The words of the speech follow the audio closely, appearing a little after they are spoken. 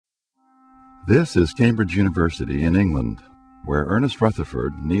This is Cambridge University in England, where Ernest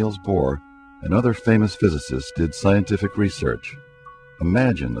Rutherford, Niels Bohr, and other famous physicists did scientific research.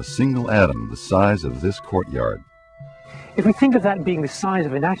 Imagine a single atom the size of this courtyard. If we think of that being the size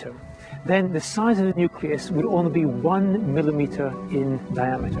of an atom, then the size of the nucleus would only be 1 millimeter in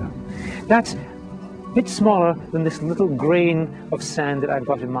diameter. That's a bit smaller than this little grain of sand that I've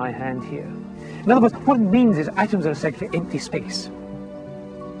got in my hand here. In other words, what it means is atoms are essentially empty space.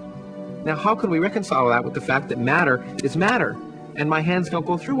 Now, how can we reconcile that with the fact that matter is matter, and my hands don't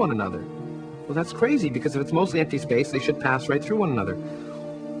go through one another? Well, that's crazy, because if it's mostly empty space, they should pass right through one another.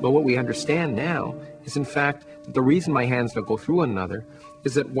 But what we understand now is, in fact, that the reason my hands don't go through one another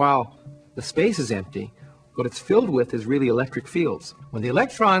is that while the space is empty, what it's filled with is really electric fields. When the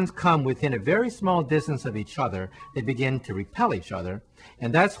electrons come within a very small distance of each other, they begin to repel each other,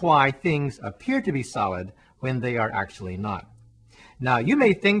 and that's why things appear to be solid when they are actually not. Now, you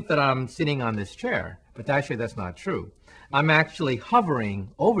may think that I'm sitting on this chair, but actually that's not true. I'm actually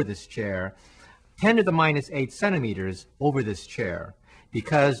hovering over this chair, 10 to the minus 8 centimeters over this chair,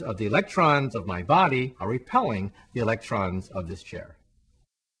 because of the electrons of my body are repelling the electrons of this chair.